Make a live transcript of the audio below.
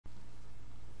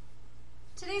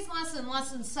today's lesson,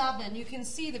 lesson 7, you can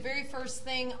see the very first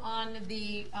thing on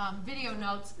the video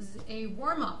notes is a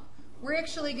warm-up. We're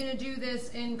actually going to do this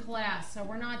in class, so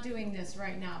we're not doing this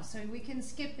right now. So we can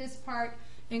skip this part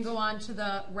and go on to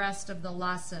the rest of the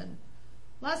lesson.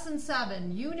 Lesson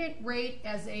 7, unit rate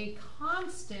as a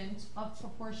constant of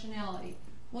proportionality.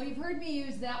 Well, you've heard me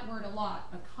use that word a lot,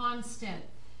 a constant.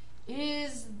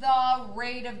 Is the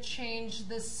rate of change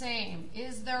the same?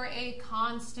 Is there a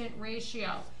constant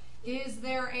ratio? Is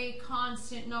there a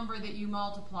constant number that you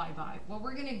multiply by? Well,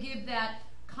 we're going to give that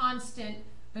constant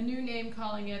a new name,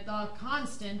 calling it the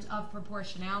constant of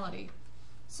proportionality.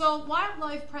 So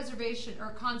wildlife preservation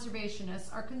or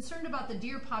conservationists are concerned about the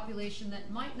deer population that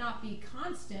might not be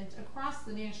constant across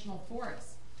the national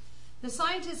forest. The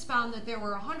scientists found that there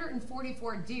were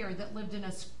 144 deer that lived in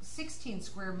a 16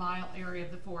 square mile area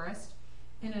of the forest.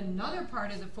 In another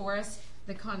part of the forest,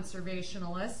 the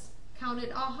conservationists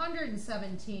counted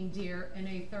 117 deer in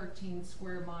a 13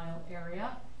 square mile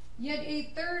area. Yet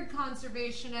a third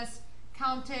conservationist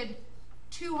counted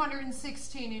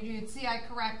 216, and you can see I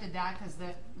corrected that because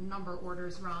the number order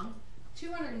is wrong.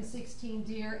 216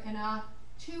 deer in a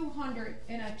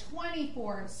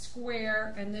 24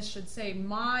 square, and this should say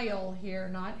mile here,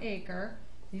 not acre.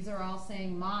 These are all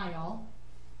saying mile,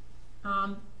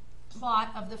 plot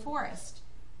of the forest.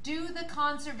 Do the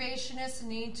conservationists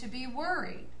need to be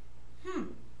worried?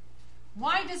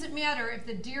 Why does it matter if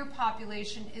the deer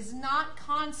population is not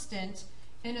constant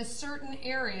in a certain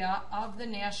area of the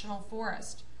national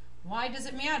forest? Why does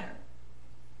it matter?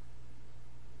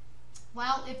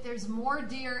 Well, if there's more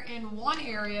deer in one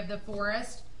area of the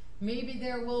forest, maybe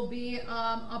there will be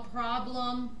a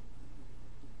problem,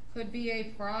 could be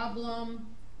a problem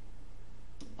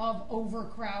of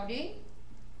overcrowding,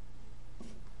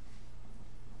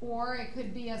 or it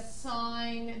could be a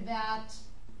sign that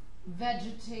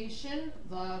vegetation,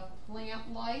 the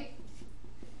plant life,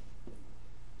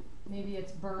 maybe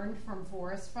it's burned from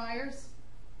forest fires,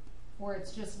 or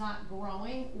it's just not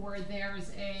growing, or there's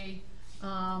a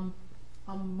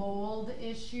mold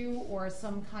issue or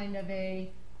some kind of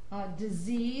a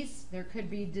disease. There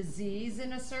could be disease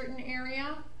in a certain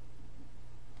area.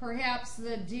 Perhaps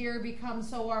the deer become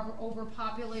so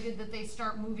overpopulated that they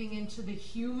start moving into the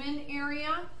human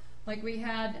area, like we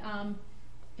had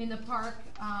in the park,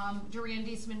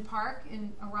 Durand-Eastman Park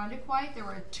in Irondequoit. There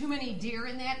were too many deer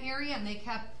in that area, and they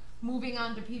kept moving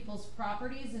onto people's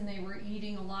properties, and they were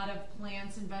eating a lot of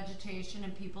plants and vegetation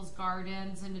in people's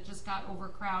gardens, and it just got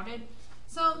overcrowded.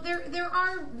 So there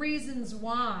are reasons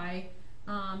why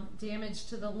damage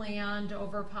to the land,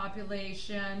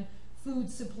 overpopulation,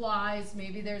 food supplies,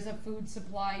 maybe there's a food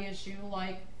supply issue,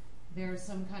 like there's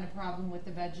some kind of problem with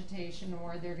the vegetation,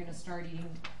 or they're going to start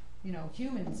eating,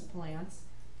 humans' plants.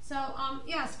 So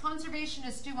yes,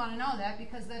 conservationists do want to know that,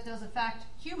 because that does affect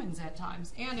humans at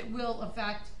times, and it will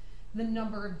affect the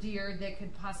number of deer that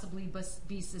could possibly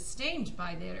be sustained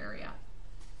by that area.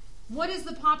 What is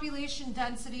the population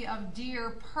density of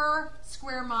deer per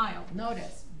square mile?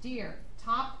 Notice, deer,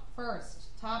 top first,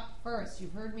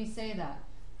 you've heard me say that,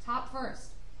 top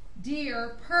first.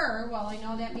 Deer per, well, I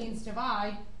know that means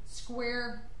divide,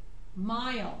 square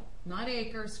mile, not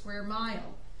acre, square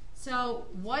mile. So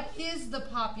what is the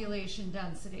population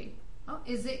density? Oh,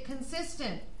 is it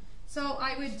consistent? So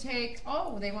I would take,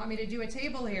 they want me to do a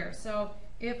table here. So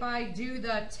if I do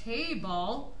the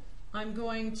table, I'm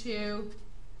going to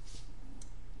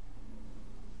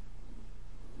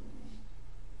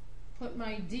put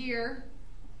my deer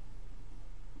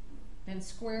in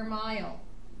square mile.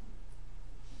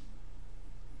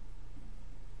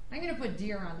 I'm going to put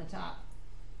deer on the top.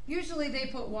 Usually they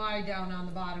put Y down on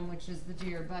the bottom, which is the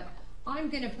deer, but I'm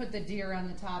going to put the deer on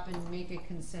the top and make it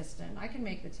consistent. I can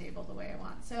make the table the way I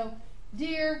want. So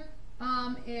deer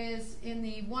is in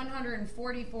the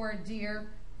 144 deer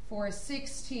for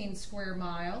 16 square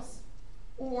miles,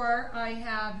 or I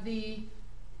have the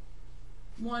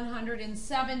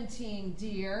 117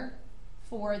 deer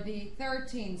for the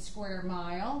 13 square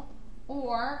mile,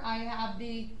 or I have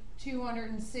the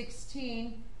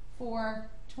 216 for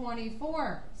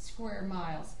 24 square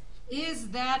miles. Is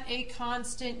that a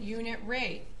constant unit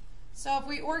rate? So if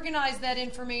we organize that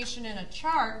information in a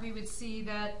chart, we would see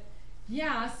that,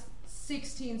 yes,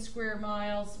 16 square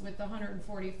miles with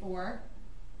 144.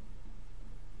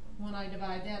 When I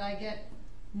divide that, I get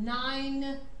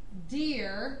 9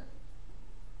 deer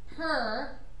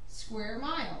per square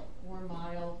mile, or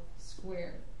mile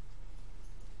squared.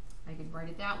 I could write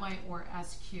it that way, or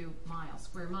SQ mile,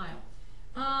 square mile.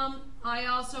 I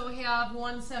also have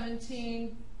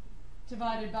 117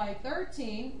 divided by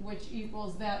 13, which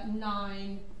equals that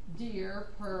 9 deer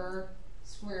per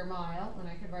square mile, and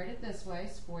I could write it this way,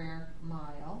 square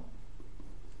mile.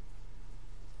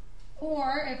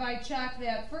 Or if I check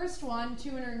that first one,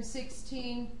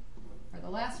 216, or the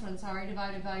last one, sorry,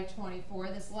 divided by 24,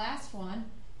 this last one,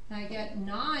 and I get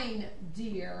 9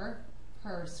 deer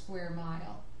per square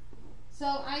mile. So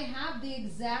I have the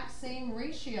exact same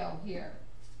ratio here.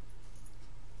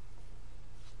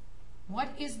 What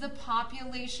is the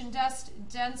population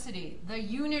density? The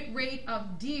unit rate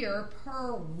of deer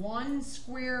per 1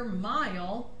 square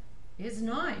mile is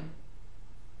 9.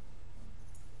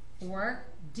 Or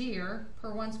deer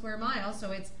per 1 square mile,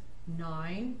 so it's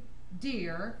 9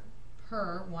 deer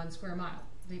per 1 square mile.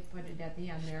 They put it at the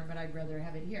end there, but I'd rather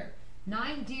have it here.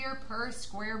 9 deer per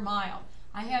square mile.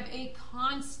 I have a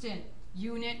constant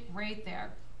unit rate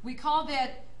there. We call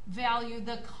that value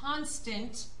the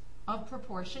constant of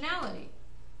proportionality.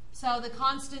 So the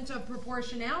constant of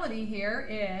proportionality here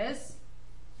is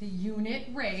the unit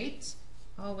rate.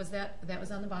 Oh, that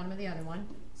was on the bottom of the other one.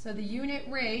 So the unit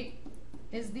rate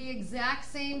is the exact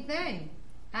same thing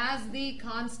as the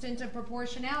constant of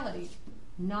proportionality.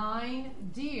 9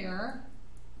 deer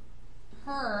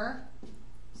per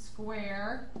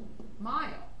square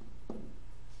mile.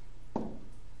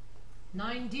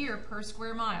 9 deer per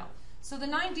square mile. So the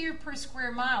 9 deer per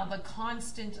square mile, the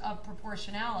constant of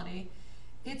proportionality,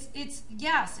 it's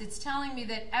telling me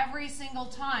that every single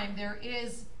time there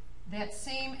is that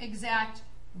same exact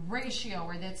ratio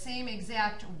or that same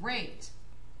exact rate.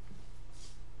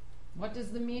 What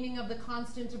is the meaning of the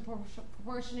constant of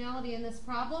proportionality in this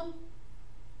problem?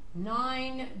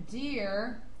 9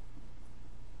 deer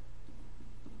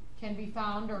can be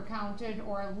found or counted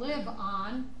or live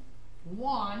on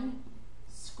 1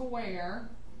 square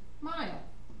mile.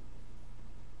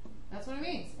 That's what it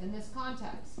means in this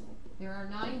context. There are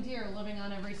 9 deer living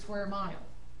on every square mile.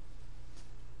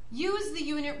 Use the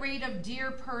unit rate of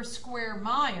deer per square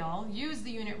mile. Use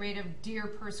the unit rate of deer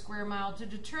per square mile to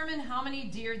determine how many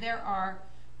deer there are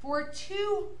for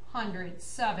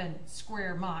 207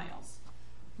 square miles.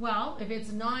 Well, if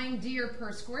it's 9 deer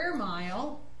per square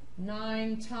mile,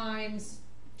 9 times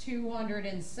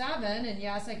 207, and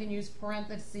yes, I can use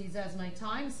parentheses as my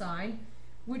time sign,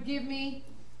 would give me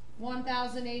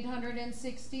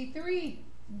 1,863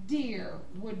 deer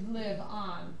would live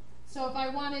on. So if I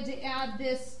wanted to add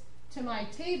this to my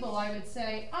table, I would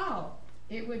say, oh,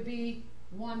 it would be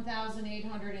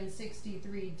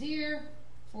 1,863 deer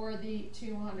for the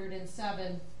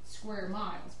 207 square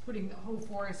miles, putting the whole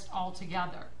forest all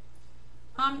together.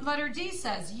 Letter D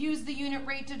says, use the unit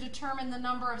rate to determine the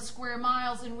number of square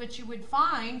miles in which you would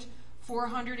find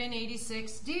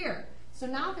 486 deer. So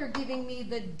now they're giving me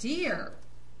the deer.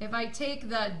 If I take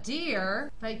the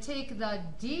deer,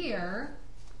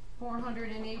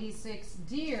 486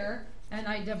 deer, and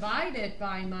I divide it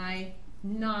by my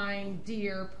 9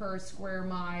 deer per square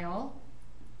mile,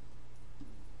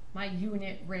 my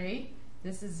unit rate,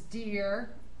 this is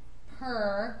deer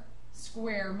per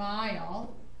square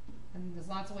mile. And there's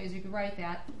lots of ways you could write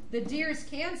that. The deers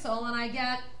cancel, and I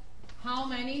get how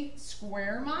many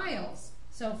square miles?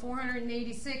 So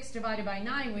 486 divided by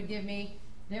 9 would give me,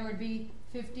 there would be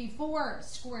 54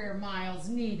 square miles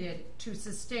needed to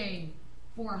sustain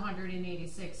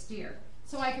 486 deer.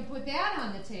 So I could put that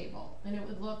on the table, and it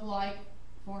would look like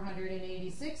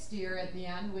 486 deer at the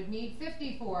end would need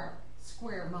 54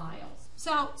 square miles.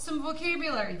 So some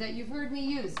vocabulary that you've heard me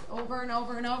use over and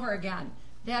over and over again.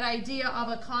 That idea of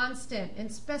a constant,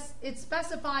 and it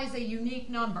specifies a unique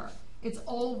number. It's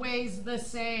always the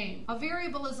same. A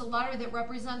variable is a letter that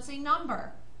represents a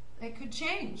number. It could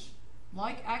change,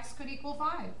 like x could equal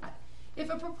 5. If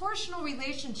a proportional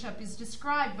relationship is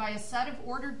described by a set of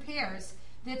ordered pairs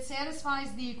that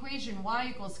satisfies the equation y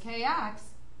equals kx,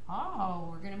 oh,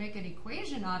 we're going to make an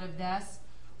equation out of this,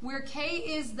 where k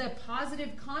is the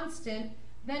positive constant,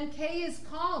 then k is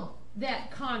called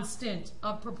that constant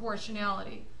of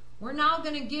proportionality. We're now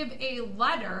going to give a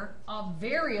letter, a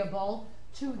variable,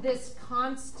 to this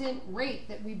constant rate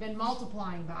that we've been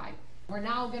multiplying by. We're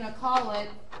now going to call it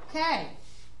k.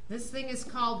 This thing is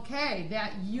called k,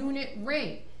 that unit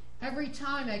rate. Every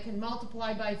time I can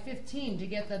multiply by 15 to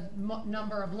get the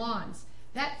number of lawns.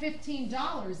 That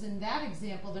 $15 in that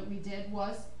example that we did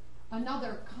was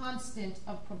another constant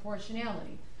of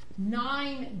proportionality.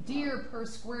 9 deer per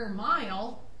square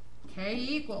mile, k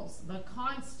equals, the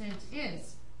constant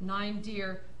is 9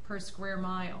 deer per square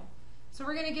mile. So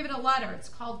we're going to give it a letter. It's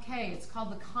called k. It's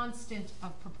called the constant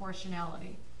of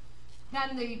proportionality.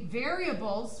 Then the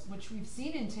variables, which we've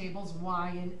seen in tables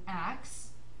y and x,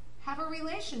 have a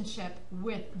relationship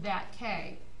with that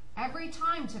k. every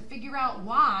time to figure out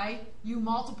y, you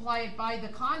multiply it by the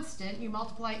constant. You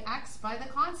multiply x by the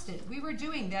constant. We were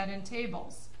doing that in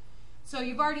tables. So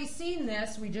you've already seen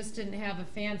this. We just didn't have a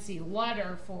fancy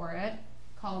letter for it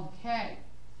called k.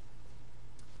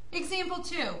 Example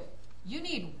 2. You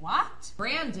need what?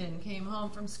 Brandon came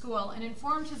home from school and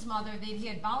informed his mother that he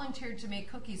had volunteered to make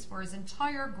cookies for his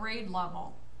entire grade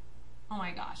level. Oh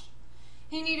my gosh.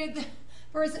 He needed,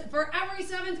 for every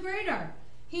 7th grader,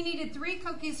 he needed 3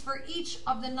 cookies for each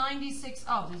of the 96,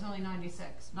 oh, there's only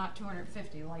 96, not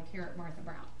 250 like here at Martha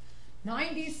Brown.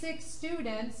 96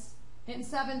 students in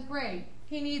 7th grade.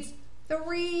 He needs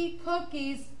 3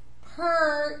 cookies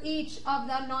per each of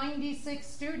the 96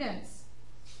 students.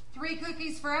 3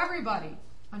 cookies for everybody.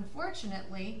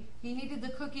 Unfortunately, he needed the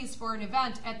cookies for an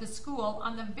event at the school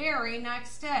on the very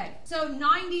next day. So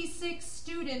 96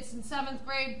 students in 7th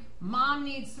grade, mom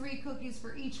needs 3 cookies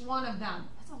for each one of them.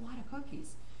 That's a lot of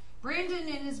cookies. Brandon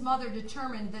and his mother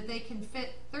determined that they can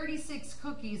fit 36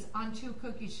 cookies on 2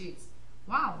 cookie sheets.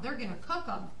 Wow, they're going to cook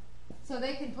them. So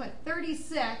they can put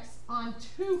 36 on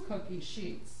 2 cookie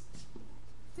sheets.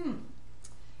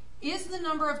 Is the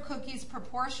number of cookies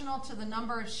proportional to the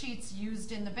number of sheets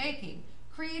used in the baking?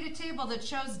 Create a table that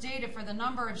shows data for the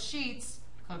number of sheets,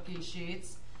 cookie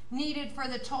sheets, needed for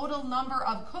the total number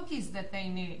of cookies that they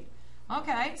need.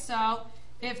 Okay, so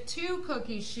if 2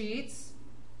 cookie sheets,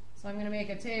 so I'm going to make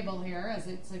a table here as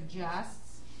it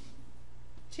suggests.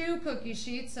 2 cookie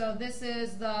sheets, so this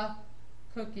is the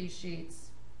cookie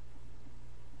sheets.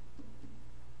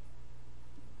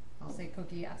 I'll say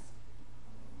cookie, yes.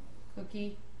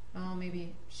 Cookie, oh,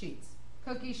 maybe sheets.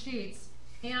 Cookie sheets.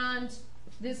 And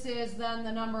this is then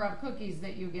the number of cookies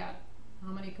that you get.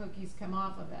 How many cookies come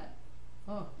off of it?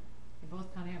 Oh, they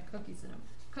both kind of have cookies in them.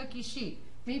 Cookie sheet.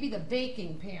 Maybe the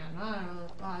baking pan. I don't know.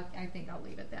 I think I'll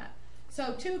leave it that.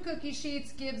 So 2 cookie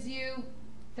sheets gives you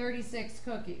 36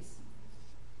 cookies.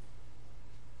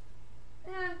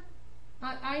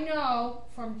 I know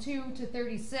from 2 to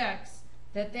 36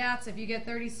 that's if you get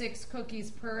 36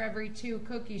 cookies per every 2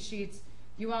 cookie sheets,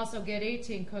 you also get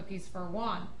 18 cookies for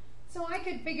 1. So I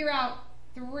could figure out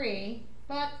 3,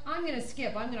 but I'm going to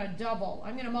skip. I'm going to double.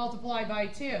 I'm going to multiply by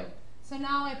 2. So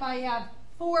now if I have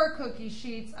 4 cookie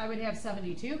sheets, I would have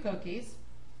 72 cookies.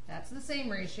 That's the same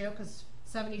ratio because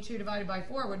 72 divided by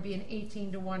 4 would be an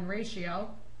 18 to 1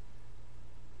 ratio.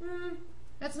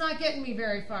 That's not getting me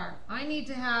very far. I need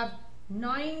to have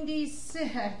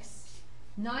 96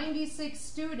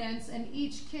 students and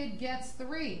each kid gets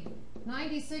 3.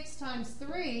 96 times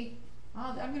 3,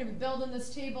 I'm going to be building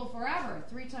this table forever.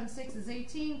 3 times 6 is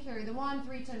 18, carry the 1.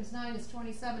 3 times 9 is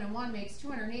 27, and 1 makes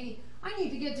 280. I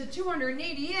need to get to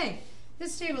 288.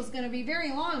 This table is going to be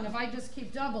very long if I just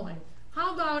keep doubling.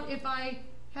 How about if I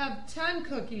have 10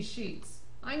 cookie sheets?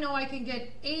 I know I can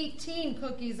get 18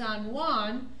 cookies on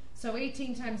 1, so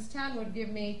 18 times 10 would give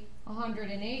me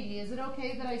 180. Is it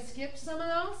okay that I skipped some of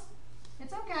those?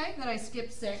 It's okay that I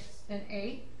skipped 6 and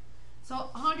 8. So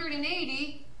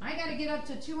 180, I got to get up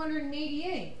to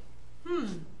 288.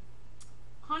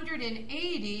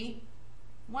 180,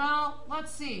 well,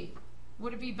 let's see.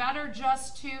 Would it be better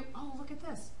just to, oh, look at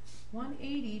this.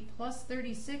 180 plus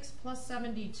 36 plus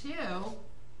 72.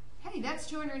 Hey, that's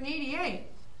 288.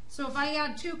 So if I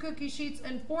add 2 cookie sheets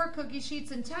and 4 cookie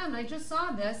sheets and 10, I just saw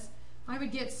this, I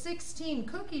would get 16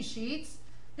 cookie sheets.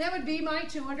 That would be my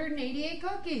 288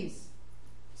 cookies.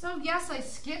 So yes, I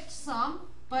skipped some,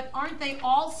 but aren't they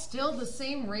all still the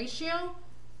same ratio?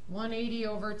 180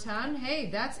 over 10,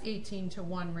 hey, that's 18 to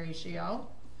 1 ratio.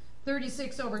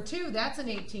 36 over 2, that's an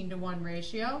 18 to 1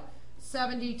 ratio.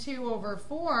 72 over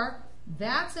 4,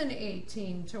 that's an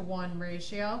 18 to 1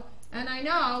 ratio. And I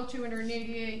know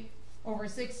 288 over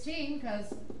 16,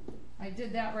 because I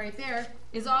did that right there,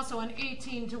 is also an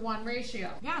 18 to 1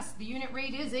 ratio. Yes, the unit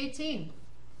rate is 18.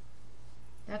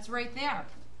 That's right there.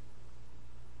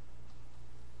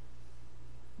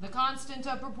 The constant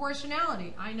of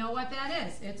proportionality, I know what that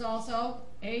is. It's also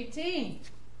 18.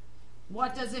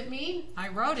 What does it mean? I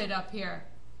wrote it up here.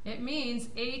 It means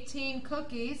 18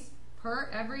 cookies per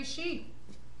every sheet.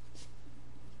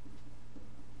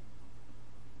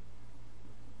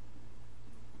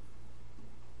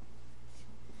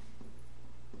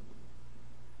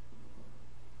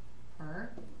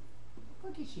 Per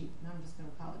cookie sheet. Now I'm just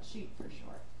going to call it sheet for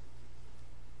short.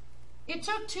 It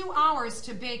took 2 hours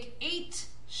to bake 8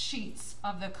 sheets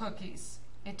of the cookies.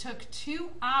 It took 2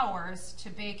 hours to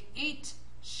bake 8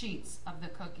 sheets of the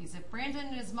cookies. If Brandon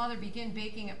and his mother begin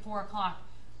baking at 4 o'clock,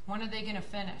 when are they going to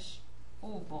finish?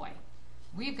 Oh boy.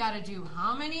 We've got to do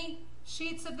how many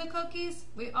sheets of the cookies?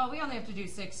 We only have to do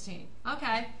 16.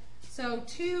 Okay. So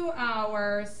 2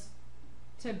 hours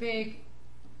to bake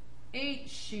 8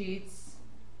 sheets.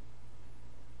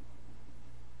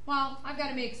 Well, I've got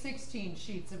to make 16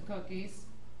 sheets of cookies.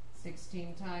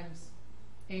 16 times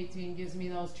 18 gives me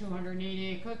those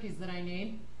 288 cookies that I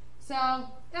need. So,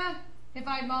 if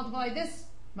I multiply this,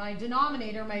 my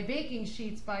denominator, my baking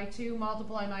sheets by 2,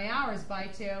 multiply my hours by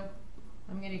 2,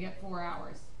 I'm going to get 4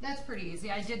 hours. That's pretty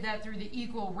easy. I did that through the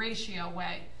equal ratio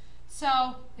way.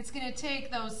 So it's going to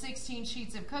take those 16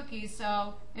 sheets of cookies,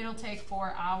 so it'll take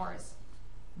 4 hours.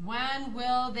 When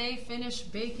will they finish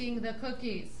baking the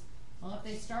cookies? Well, if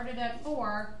they started at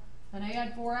 4 and I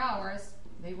had 4 hours,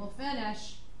 they will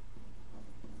finish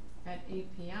at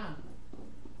 8 p.m.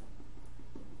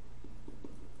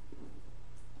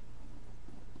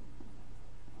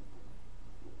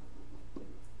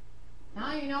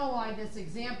 Now you know why this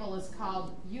example is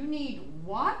called, you need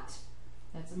what?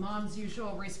 That's Mom's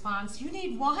usual response. You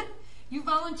need what? You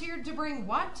volunteered to bring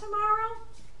what tomorrow?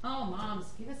 Oh,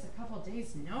 Moms, give us a couple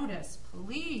days notice,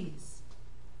 please.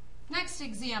 Next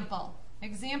example.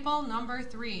 Example number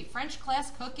 3, French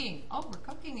class cooking. Oh, we're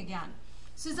cooking again.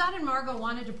 Suzanne and Margot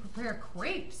wanted to prepare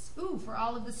crepes, for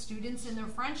all of the students in their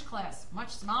French class, much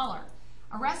smaller.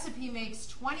 A recipe makes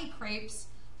 20 crepes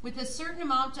with a certain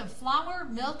amount of flour,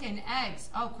 milk, and eggs.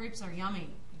 Oh, crepes are yummy.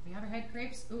 Have you ever had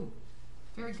crepes? Ooh,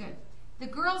 very good. The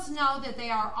girls know that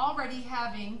they already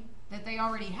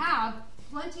have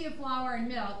plenty of flour and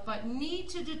milk, but need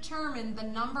to determine the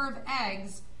number of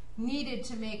eggs needed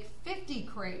to make 50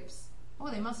 crepes. Oh,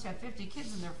 they must have 50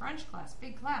 kids in their French class,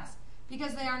 big class,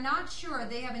 because they are not sure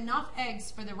they have enough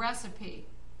eggs for the recipe.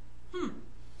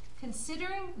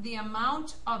 Considering the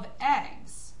amount of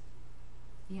eggs,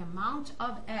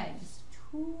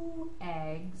 2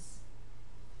 eggs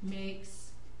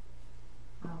makes,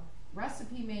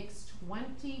 recipe makes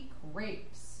 20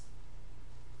 crepes.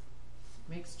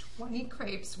 Makes 20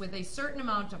 crepes with a certain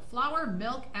amount of flour,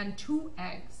 milk, and 2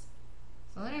 eggs.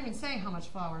 So they didn't even say how much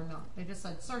flour and milk. They just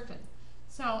said certain.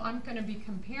 So I'm going to be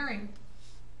comparing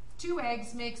 2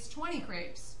 eggs makes 20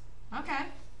 crepes. Okay.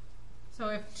 So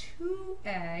if 2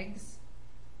 eggs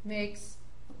makes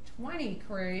 20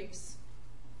 crepes,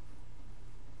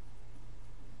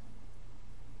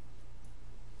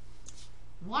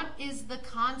 what is the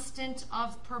constant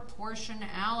of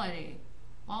proportionality?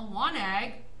 Well, 1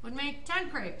 egg would make 10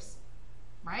 crepes,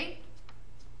 right?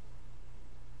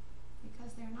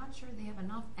 Because they're not sure they have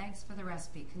enough eggs for the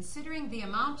recipe. Considering the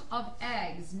amount of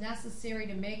eggs necessary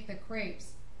to make the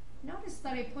crepes, notice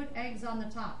that I put eggs on the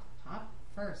top. Top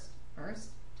first,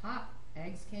 top.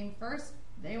 Eggs came first,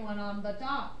 they went on the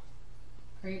top.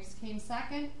 Crepes came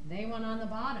second, they went on the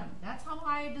bottom. That's how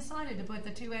I decided to put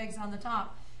the 2 eggs on the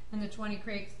top and the 20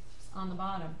 crepes on the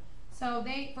bottom. So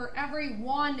for every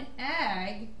 1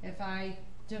 egg, if I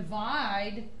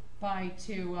divide by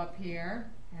 2 up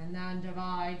here, and then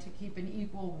divide to keep an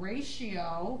equal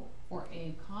ratio or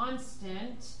a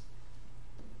constant,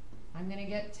 I'm going to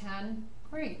get 10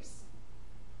 crepes.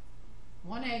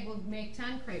 1 egg will make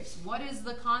 10 crepes. What is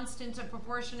the constant of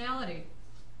proportionality?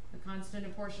 The constant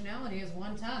of proportionality is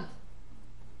 1/10.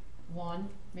 1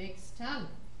 makes 10.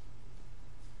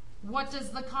 What does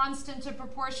the constant of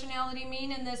proportionality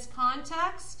mean in this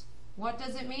context? What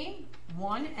does it mean?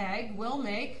 1 egg will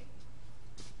make,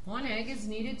 1 egg is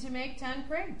needed to make 10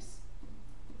 crepes.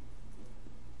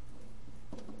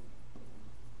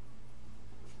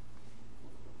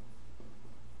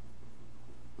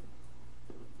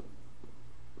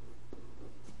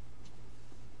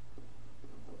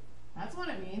 That's what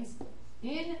it means.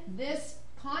 In this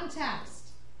context,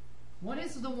 what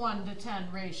is the 1 to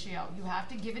 10 ratio? You have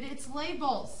to give it its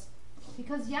labels.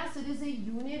 Because yes, it is a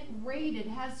unit rate. It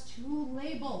has 2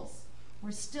 labels.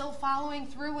 We're still following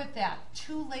through with that.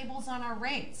 2 labels on our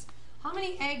rates. How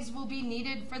many eggs will be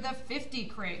needed for the 50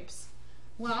 crepes?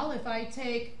 Well, if I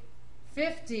take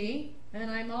 50 and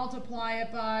I multiply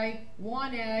it by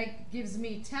 1 egg, gives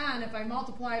me 10. If I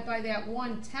multiply it by that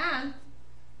 1/10,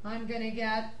 I'm going to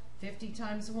get 50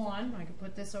 times 1. I could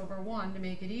put this over 1 to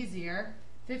make it easier.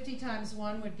 50 times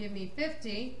 1 would give me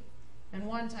 50, and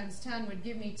 1 times 10 would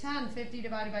give me 10. 50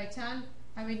 divided by 10,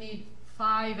 I would need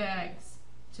 5 eggs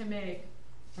to make,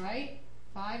 right?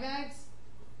 5 eggs?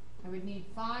 I would need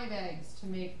 5 eggs to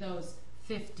make those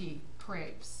 50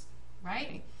 crepes,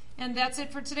 right? And that's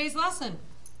it for today's lesson.